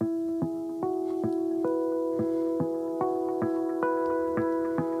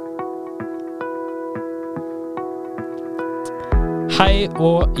Hei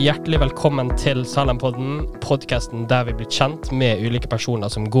og hjertelig velkommen til Salem-podden, podcasten der vi blir kjent med ulike personer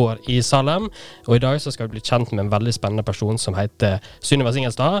som går i Salem. Og i dag så skal vi bli kjent med en veldig spennende person som heter Sunniva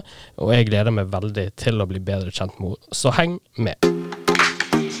Singelstad, og jeg gleder meg veldig til å bli bedre kjent med henne. Så heng med!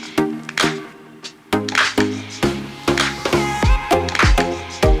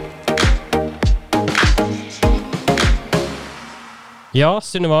 Ja,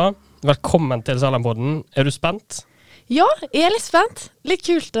 Sunniva, velkommen til Salem-podden. Er du spent? Ja, jeg er litt spent. Litt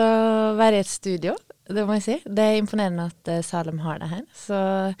kult å være i et studio, det må jeg si. Det er imponerende at Salem har det her. Så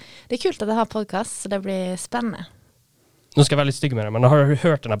det er kult at jeg har podcast, så det blir spennende. Nå skal jeg være litt stygg med det, men har du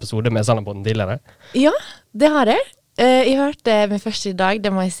hørt en episode med Salem-podden tidligere? Ja, det har jeg. Jeg hørte min første i dag, det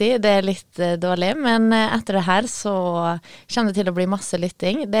må jeg si. Det er litt dårlig, men etter det her så kommer det til å bli masse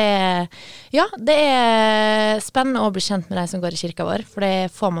lytting. Det er spennende å bli kjent med de som går i kirka vår, for det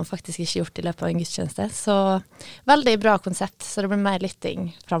får man faktisk ikke gjort i løpet av en gudstjeneste. Så veldig bra konsept, så det blir mer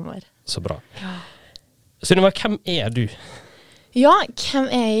lytting fremover. Så bra. Sunniva, hvem er du? Ja, hvem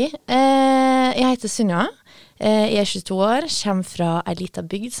er jeg? Jeg heter Sunniva. Jeg er 22 år, kommer fra en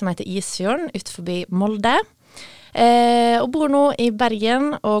liten bygd som heter Isfjorden, ut forbi Molde. Og bor nå i Bergen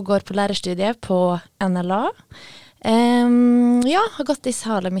og går på lærerstudiet på NLA. Har gått i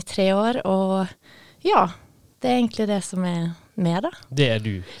Salem i 3 år, og ja, det er egentlig det som er med da. Det er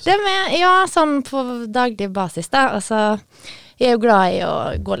du? Det er med, ja, sånn på daglig basis da. Altså, jeg er jo glad i å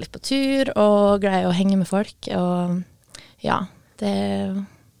gå litt på tur, og glad i å henge med folk, og ja,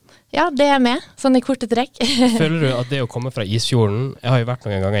 det er med, sånn i korte trekk. Føler du at det å komme fra Isfjorden, jeg har jo vært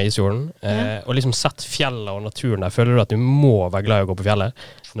noen ganger i Isfjorden, og liksom sett fjellet og naturen der, føler du at du må være glad i å gå på fjellet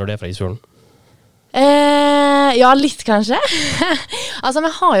når det er fra Isfjorden? Ja, litt kanskje. Altså,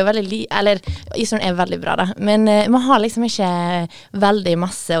 man har jo Isfjorden er veldig bra da, men man har liksom ikke veldig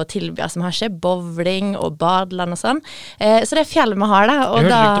masse å tilby. Altså, man har ikke bowling og badeland og sånn. Så det er fjellet man har da. Og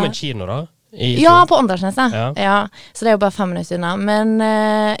jeg hørte litt om en kino da. Ja, på Åndalsnes da. Ja, så det er jo bare 5 minutter unna. Men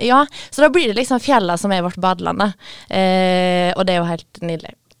så da blir det liksom fjellet som er vårt badeland da. Og det er jo helt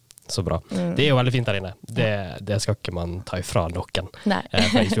nydelig. Så bra. Det er jo veldig fint der inne. Det skal ikke man ta ifra noen. Nei.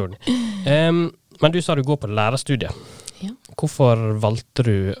 Fra Isfjorden. Men du sa du går på lærerstudiet. Ja. Hvorfor valgte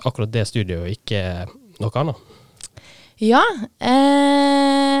du akkurat det studiet og ikke noe annet? Ja,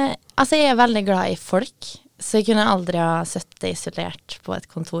 altså jeg er veldig glad i folk. Så jeg kunne aldri ha sittet isolert på et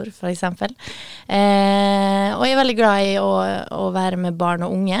kontor, for eksempel. Og jeg er veldig glad i å være med barn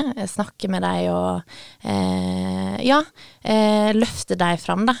og unge, snakke med dem og løfte dem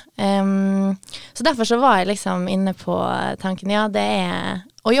fram da. Så derfor så var jeg liksom inne på tanken, det er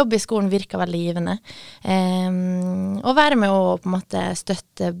å jobbe i skolen virker veldig givende. Og være med å på en måte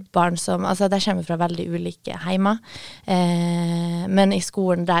støtte barn som, altså de kommer fra veldig ulike heimer, men i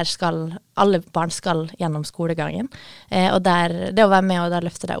skolen der alle barn skal gjennom skolegangen, og det å være med og da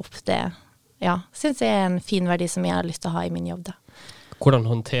løfte deg opp, det synes jeg er en fin verdi som jeg har lyst til å ha i min jobb da. Hvordan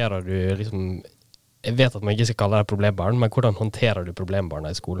håndterer du liksom, jeg vet at man ikke skal kalle deg problembarn, men hvordan håndterer du problembarna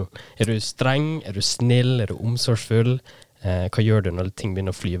i skolen? Er du streng, er du snill, er du omsorgsfull? Hva gjør du når ting begynner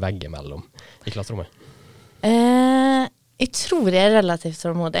å fly vegg imellom i klasserommet? Jeg tror jeg er relativt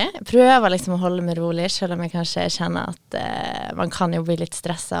tålmodig. Jeg prøver liksom å holde meg rolig, selv om jeg kanskje kjenner at man kan jo bli litt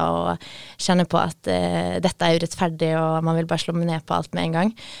stresset og kjenne på at dette er urettferdig, og man vil bare slå meg ned på alt med en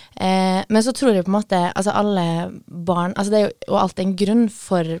gang. Men så tror jeg på en måte, altså alle barn, altså det er jo alltid en grunn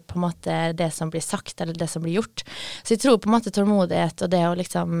for på en måte det som blir sagt, eller det som blir gjort. Så jeg tror på en måte tålmodighet og det å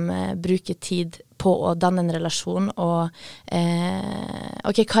liksom bruke tid på å danne en relasjon, og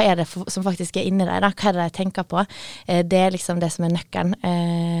hva er det som faktisk er inni deg da? Hva er det jeg tenker på? Det er liksom det som er nøkkelen,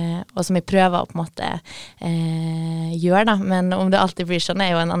 og som jeg prøver å på en måte gjøre da, men om det alltid blir sånn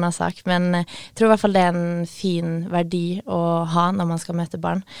er jo en annen sak, men jeg tror i hvert fall det er en fin verdi å ha når man skal møte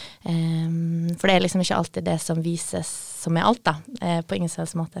barn, for det er liksom ikke alltid det som vises som er alt da, på ingen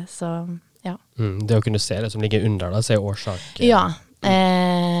slags måte, så ja. Det å kunne se det som ligger under da, se årsak. Ja,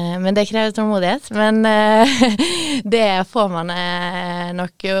 men det krever tålmodighet, men det får man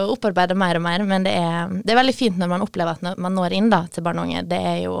nok opparbeide mer og mer, men det er veldig fint når man opplever at man når inn da til barn og unge. Det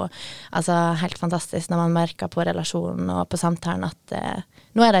er jo altså helt fantastisk når man merker på relasjonen og på samtalen at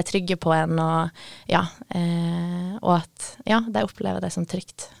nå er de trygge på en, og at de opplever det som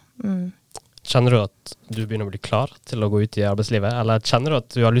trygt. Kjenner du at du begynner å bli klar til å gå ut i arbeidslivet, eller kjenner du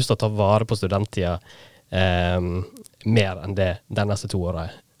at du har lyst til å ta vare på studenttida mer enn det de neste 2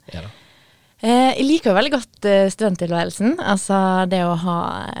 årene er da? Jeg liker jo veldig godt studenttilværelsen, altså det å ha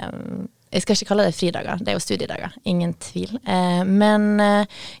jeg skal ikke kalle det fridager, det jo studiedager, ingen tvil. Men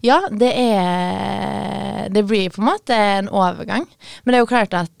ja, det blir på en måte en overgang. Men det jo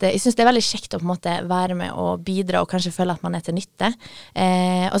klart at jeg synes det veldig kjekt å på en måte være med og bidra, og kanskje føle at man til nytte.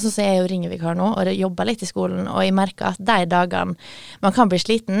 Og så er jeg jo ringevikar nå, og jobber litt i skolen, og jeg merker at de dagene, man kan bli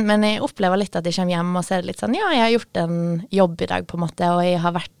sliten, men jeg opplever litt at jeg kommer hjem og ser litt sånn, ja, jeg har gjort en jobb i dag på en måte, og jeg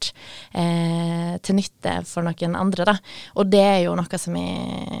har vært til nytte for noen andre da. Og det jo noe som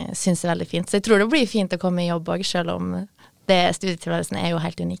jeg synes veldig fint. Så jeg tror det blir fint å komme i jobb også, selv om studietilværelsen jo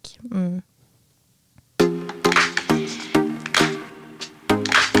helt unik.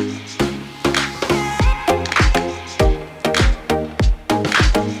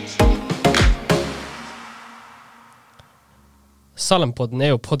 Salempodden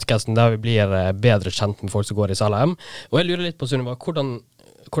jo podcasten der vi blir bedre kjent med folk som går i Salem. Og jeg lurer litt på, Sunniva,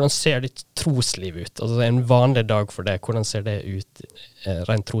 hvordan ser ditt trosliv ut? Altså en vanlig dag for deg, hvordan ser det ut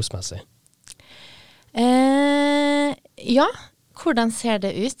rent trosmessig? Ja, hvordan ser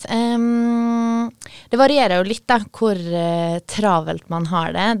det ut? Det varierer jo litt da, hvor travelt man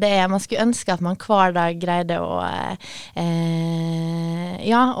har det. Man skulle ønske at man hver dag greide å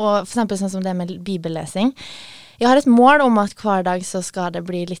ja, og for eksempel sånn som det med bibellesing. Jeg har et mål om at hver dag så skal det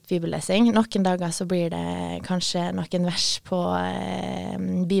bli litt bibellesing. Noen dager så blir det kanskje noen vers på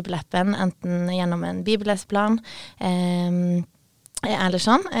bibelappen, enten gjennom en bibellesplan, eller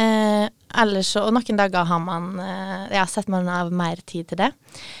sånn. Ellers, og noen dager har man, setter man av mer tid til det.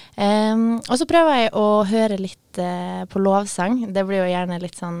 Og så prøver jeg å høre litt på lovsang. Det blir jo gjerne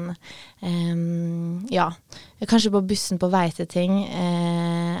litt sånn, kanskje på bussen på vei til ting,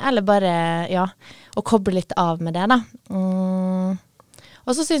 eller bare, å koble litt av med det da.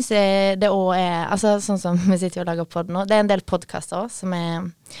 Og så synes jeg det også altså sånn som vi sitter og lager podd nå, det en del podcaster også, som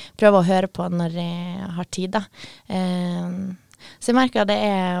jeg prøver å høre på når jeg har tid da. Så jeg merker at det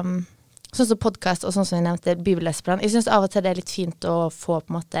sånn som podcast og sånn som jeg nevnte, bibellesplan. Jeg synes av og til det litt fint å få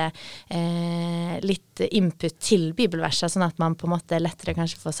på en måte litt input til bibelverser, sånn at man på en måte lettere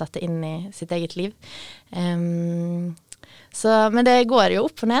kanskje får satt det inn i sitt eget liv. Men det går jo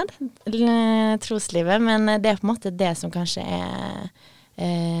opp og ned, troslivet, men det på en måte det som kanskje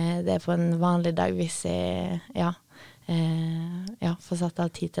det på en vanlig dag hvis jeg får satt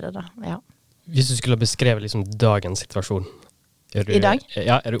av tid til det da. Ja. Hvis du skulle beskrevet liksom dagens situasjon, I dag?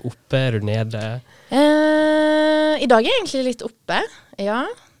 Ja, du oppe, du nede? I dag jeg egentlig litt oppe, ja.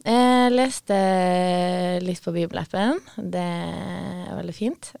 Jeg leste litt på bibelappen. Det veldig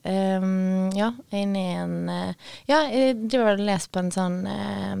fint. Jeg inne i en... jeg driver og leser på en sånn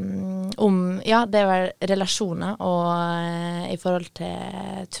om... Ja, det var relasjoner og i forhold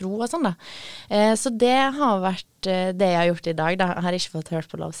til tro og sånn da. Så det har vært det jeg har gjort i dag da. Jeg har ikke fått hørt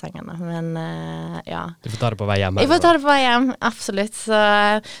på lovsangene, men ja. Du får ta det på vei hjem? Jeg får ta det på vei hjem, absolutt.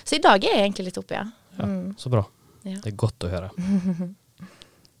 Så i dag jeg egentlig litt oppe, ja. Ja, så bra. Ja. Det godt å høre.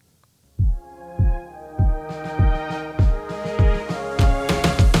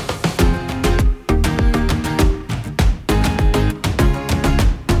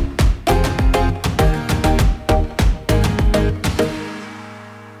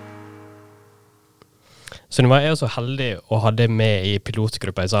 Sunniva, jeg så heldig å ha det med i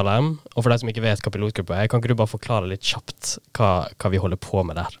pilotgruppa i Salem, og for deg som ikke vet hva pilotgruppa kan ikke du bare forklare litt kjapt hva vi holder på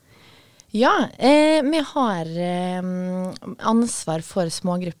med der? Ja, vi har ansvar for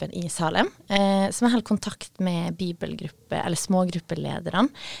smågruppen i Salem, som holder kontakt med bibelgruppe, eller smågruppelederne,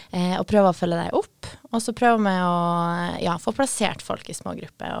 og prøver å følge deg opp, og så prøver vi å få plassert folk i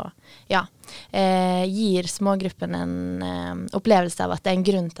smågruppe, og gir smågruppen en opplevelse av at det en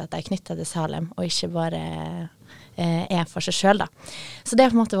grunn til at de knyttet til Salem, og ikke bare for seg selv da. Så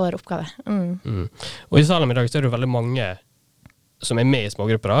det på en måte vår oppgave. Og i Salem i dag så det jo veldig mange som med i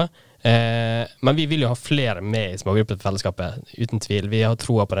smågrupper da, men vi vil jo ha flere med i smågruppefellesskapet, uten tvil. Vi har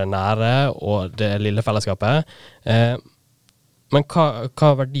troa på det nære og det lille fellesskapet. Men hva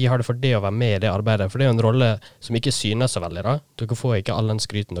verdi har det for det å være med i det arbeidet? For det jo en rolle som ikke synes så veldig da. Dere får ikke all den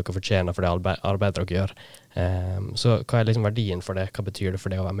skryten dere fortjener for det arbeidet dere gjør. Så hva liksom verdien for det? Hva betyr det for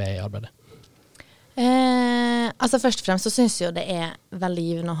det å være med i arbeidet? Altså først og fremst så synes jeg jo det veldig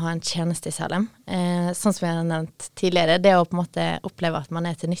givende å ha en tjeneste i Salem. Sånn som jeg har nevnt tidligere, det å på en måte oppleve at man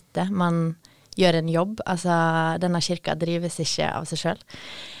til nytte. Man gjør en jobb. Altså denne kirka drives ikke av seg selv.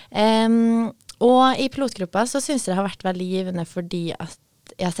 Og i pilotgruppa så synes jeg det har vært veldig givende fordi at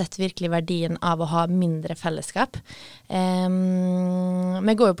jeg har sett virkelig verdien av å ha mindre fellesskap.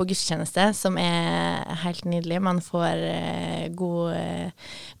 Vi går jo på gudstjeneste, som helt nydelig. Man får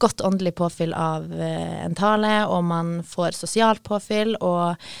godt åndelig påfyll av en tale, og man får sosialt påfyll,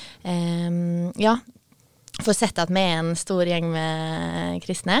 og for sett at vi en stor gjeng med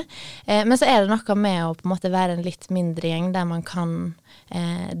kristne. Men så det noe med å på en måte være en litt mindre gjeng der man kan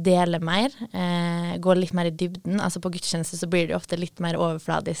dele mer, gå litt mer i dybden. Altså på gudstjeneste så blir det ofte litt mer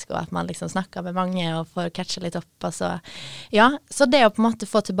overfladisk, og at man liksom snakker med mange og får catcha litt opp. Altså. Ja, så det å på en måte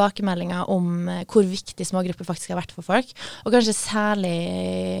få tilbakemeldinger om hvor viktig smågrupper faktisk har vært for folk, og kanskje særlig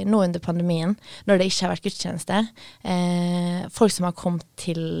nå under pandemien, når det ikke har vært gudstjeneste. Folk som har kommet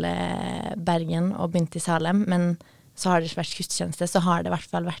til Bergen og begynt i Salem, men så har det ikke vært gudstjeneste, så har det i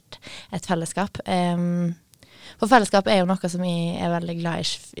hvert fall vært et fellesskap. For fellesskap jo noe som jeg veldig glad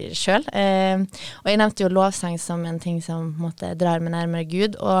i selv. Og jeg nevnte jo lovsang som en ting som på en måte drar meg nærmere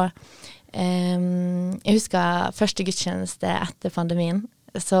Gud. Og jeg husker første gudstjeneste etter pandemien,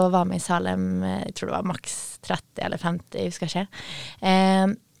 så var vi i Salem, jeg tror det var maks 30 eller 50, jeg husker ikke.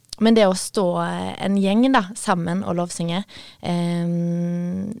 Men det å stå en gjeng da, sammen og lovsynge,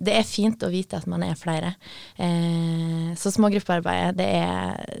 det fint å vite at man flere. Så smågruppearbeidet,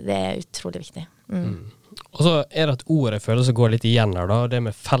 det utrolig viktig. Og så det et ord jeg føler som går litt igjen her da, det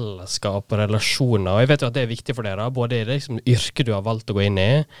med fellesskap og relasjoner. Og jeg vet jo at det viktig for dere, både i det liksom, yrket du har valgt å gå inn i,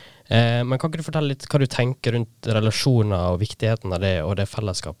 men kan ikke du fortelle litt hva du tenker rundt relasjoner og viktigheten av det, og det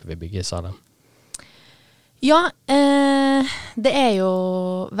fellesskapet vi bygger i Salem? Ja, det jo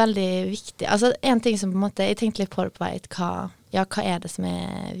veldig viktig. Altså, en ting som på en måte, jeg tenkte litt på det på vei, hva det som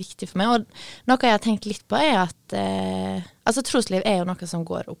viktig for meg? Og noe jeg har tenkt litt på at, altså trosliv jo noe som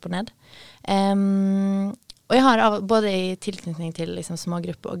går opp og ned. Og jeg har både i tilknytning til liksom,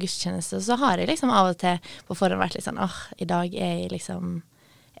 smågrupper og gudstjeneste, så har jeg liksom av og til på forhånd vært litt sånn, i dag jeg liksom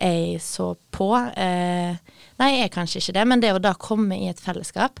så på. Nei, jeg kanskje ikke det, men det å da komme i et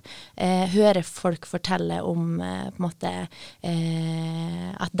fellesskap, høre folk fortelle om på en måte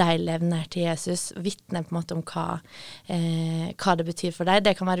at de lever nær til Jesus, vitne på en måte om hva det betyr for deg,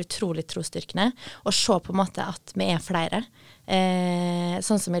 det kan være utrolig trosstyrkende, og se på en måte at vi flere.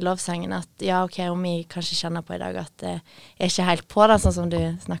 Sånn som i lovsangen, at ja, ok, om vi kanskje kjenner på i dag at jeg ikke helt på det, sånn som du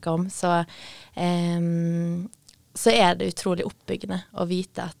snakket om, så det utrolig oppbyggende å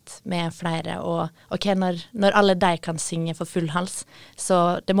vite at vi flere, og ok, når alle de kan synge for full hals,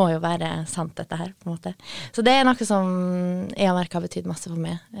 så det må jo være sant dette her, på en måte. Så det noe som jeg har merket har betydd masse for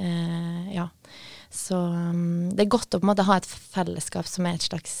meg. Ja. Så det godt å på en måte ha et fellesskap som et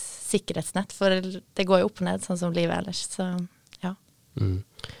slags sikkerhetsnett, for det går jo opp og ned, sånn som livet ellers, så ja.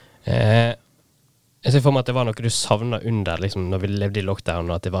 Jeg ser for meg at det var noe du savnet under, liksom, når vi levde i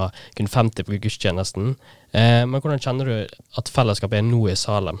lockdown, og at det var kun 50 på gudstjenesten. Men hvordan kjenner du at fellesskapet nå i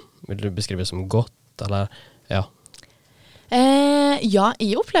Salem? Vil du beskrive det som godt, eller? Ja. Ja,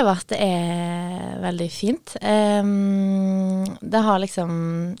 jeg opplever at det veldig fint. Det har liksom,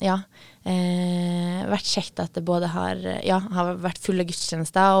 ja, vært kjekt at det både har vært fulle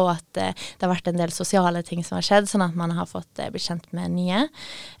gudstjenester, og at det har vært en del sosiale ting som har skjedd, sånn at man har fått bli kjent med nye.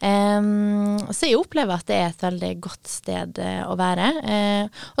 Så jeg opplever at det et veldig godt sted å være.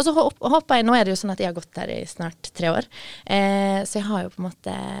 Og så håper jeg, nå det jo sånn at jeg har gått der i snart 3 år, så jeg har jo på en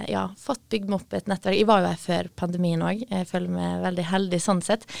måte, ja, fått bygd meg opp et nettverk. Jeg var jo her før pandemien også, jeg føler meg veldig heldig sånn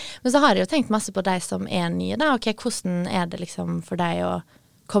sett. Men så har jeg jo tenkt masse på de som nye da. Ok, hvordan det liksom for deg å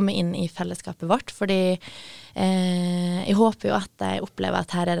komme inn i fellesskapet vårt, fordi jeg håper jo at de opplever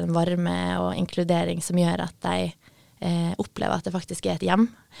at her det en varme og inkludering som gjør at de opplever at det faktisk et hjem.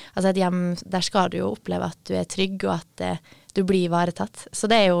 Altså et hjem, der skal du jo oppleve at du trygg, og at du blir ivaretatt. Så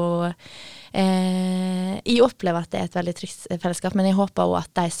det jo jeg opplever at det et veldig trygt fellesskap, men jeg håper også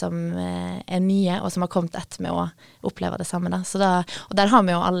at de som nye, og som har kommet etter med å oppleve det samme. Da. Og der har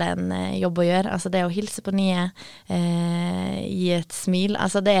vi jo alle en jobb å gjøre. Altså det å hilse på nye, gi et smil.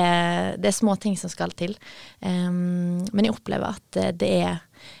 Altså det små ting som skal til. Men jeg opplever at det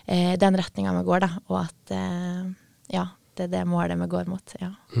den retningen vi går, da, og at ja, det det målet vi går mot.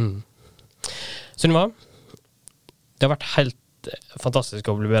 Ja. Sunniva, det har vært helt fantastisk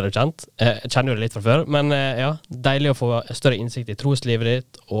å bli bedre kjent. Jeg kjenner jo det litt fra før, men ja, deilig å få større innsikt i troslivet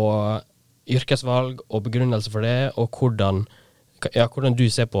ditt, og yrkesvalg, og begrunnelse for det, og hvordan du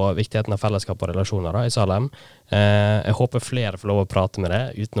ser på viktigheten av fellesskap og relasjoner da, i Salem. Jeg håper flere får lov å prate med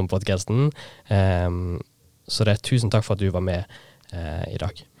deg utenom podcasten. Så tusen takk for at du var med i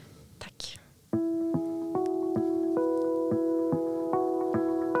dag. Takk.